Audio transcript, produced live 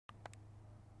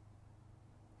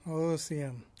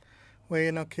OCM.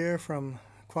 Wiyé.nox here from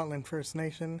Kwantlen First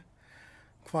Nation.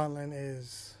 Kwantlen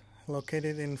is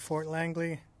located in Fort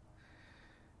Langley.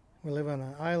 We live on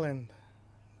an island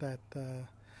that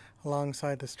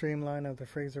alongside the streamline of the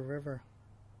Fraser River.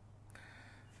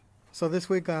 So this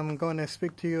week I'm going to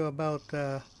speak to you about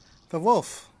the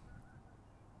wolf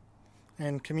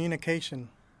and communication.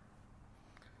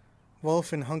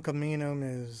 Wolf in Hunkaminam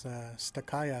is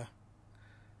stakaya,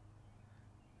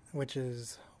 which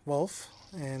is wolf,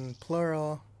 and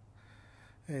plural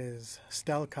is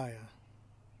stelkaya.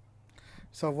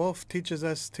 So wolf teaches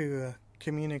us to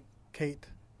communicate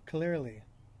clearly,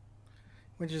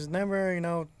 which is never,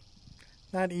 not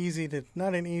an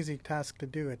easy task to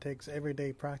do. It takes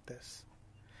everyday practice.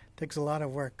 It takes a lot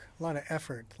of work, a lot of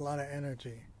effort, a lot of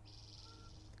energy.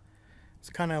 It's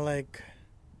kind of like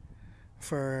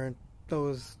for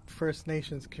those First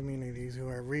Nations communities who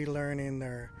are relearning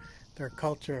their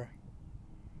culture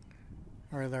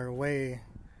or their way,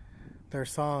 their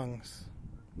songs,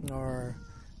 or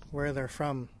where they're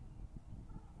from.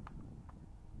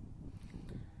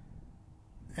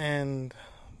 And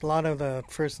a lot of the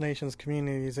First Nations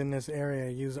communities in this area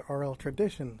use oral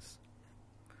traditions.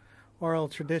 Oral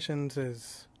traditions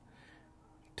is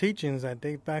teachings that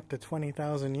date back to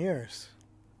 20,000 years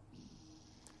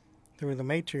through the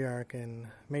matriarch and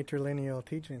matrilineal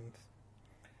teachings.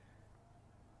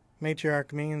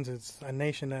 Matriarch means it's a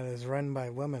nation that is run by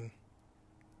women.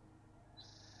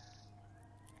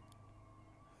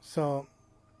 So,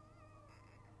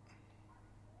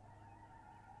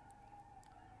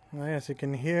 yes, you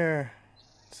can hear,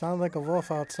 it sounds like a wolf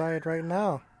outside right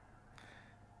now.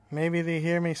 Maybe they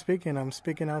hear me speaking. I'm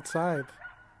speaking outside.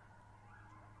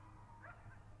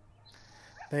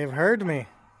 They've heard me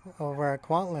over at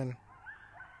Kwantlen.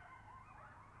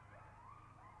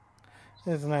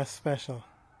 Isn't that special?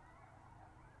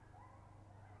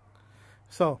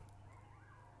 So,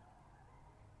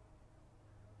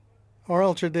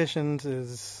 oral traditions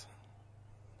is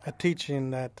a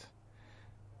teaching that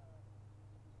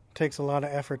takes a lot of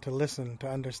effort to listen, to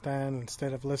understand,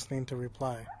 instead of listening to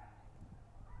reply.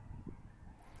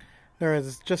 They're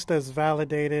just as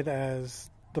validated as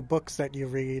the books that you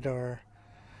read or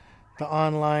the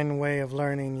online way of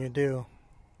learning you do.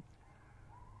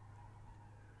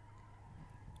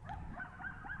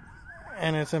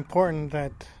 And it's important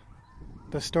that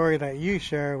the story that you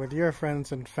share with your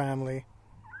friends and family,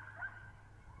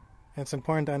 it's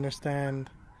important to understand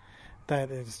that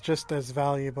it's just as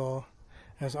valuable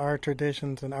as our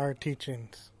traditions and our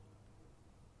teachings.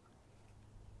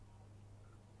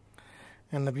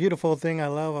 And the beautiful thing I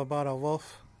love about a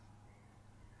wolf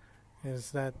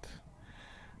is that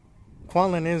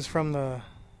Kwantlen is from the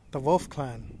wolf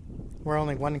clan. We're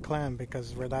only one clan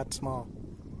because we're that small.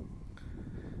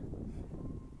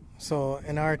 So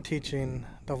in our teaching,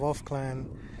 the wolf clan,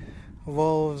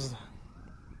 wolves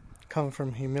come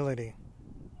from humility.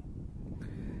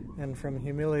 And from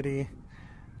humility,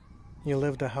 you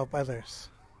live to help others.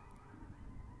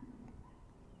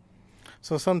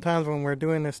 So sometimes when we're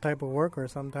doing this type of work, or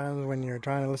sometimes when you're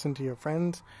trying to listen to your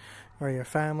friends or your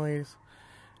families,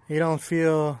 you don't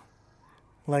feel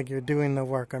like you're doing the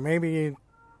work. Or maybe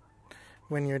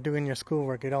when you're doing your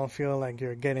schoolwork, you don't feel like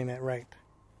you're getting it right.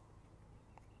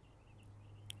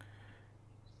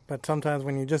 But sometimes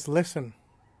when you just listen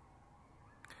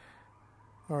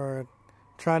or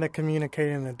try to communicate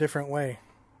in a different way,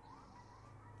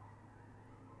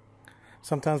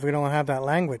 sometimes we don't have that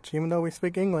language. Even though we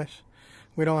speak English,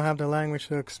 we don't have the language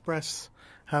to express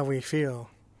how we feel,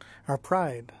 our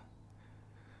pride,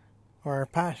 or our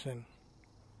passion,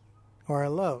 or our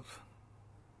love.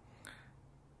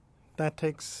 That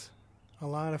takes a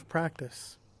lot of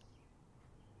practice.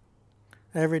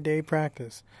 Everyday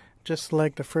practice. Just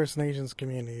like the First Nations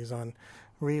communities on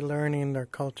relearning their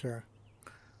culture,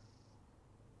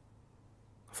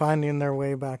 finding their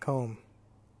way back home.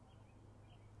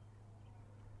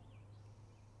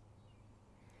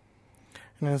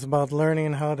 And it's about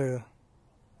learning how to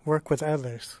work with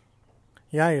others.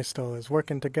 Yayisto is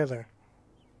working together.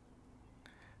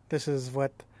 This is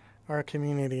what our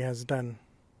community has done.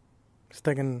 It's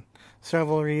taken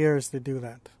several years to do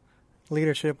that.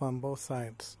 Leadership on both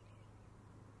sides.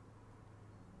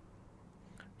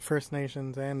 First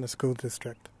Nations and the school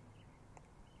district.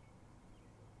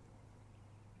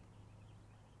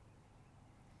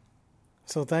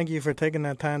 So thank you for taking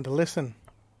that time to listen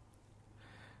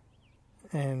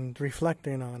and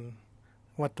reflecting on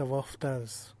what the wolf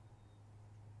does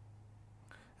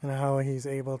and how he's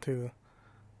able to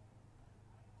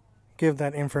give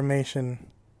that information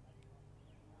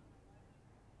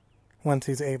once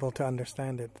he's able to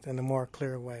understand it in a more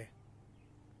clear way.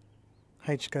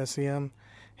 Haichka Siam,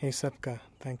 Hey Sepka.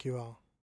 Thank you all.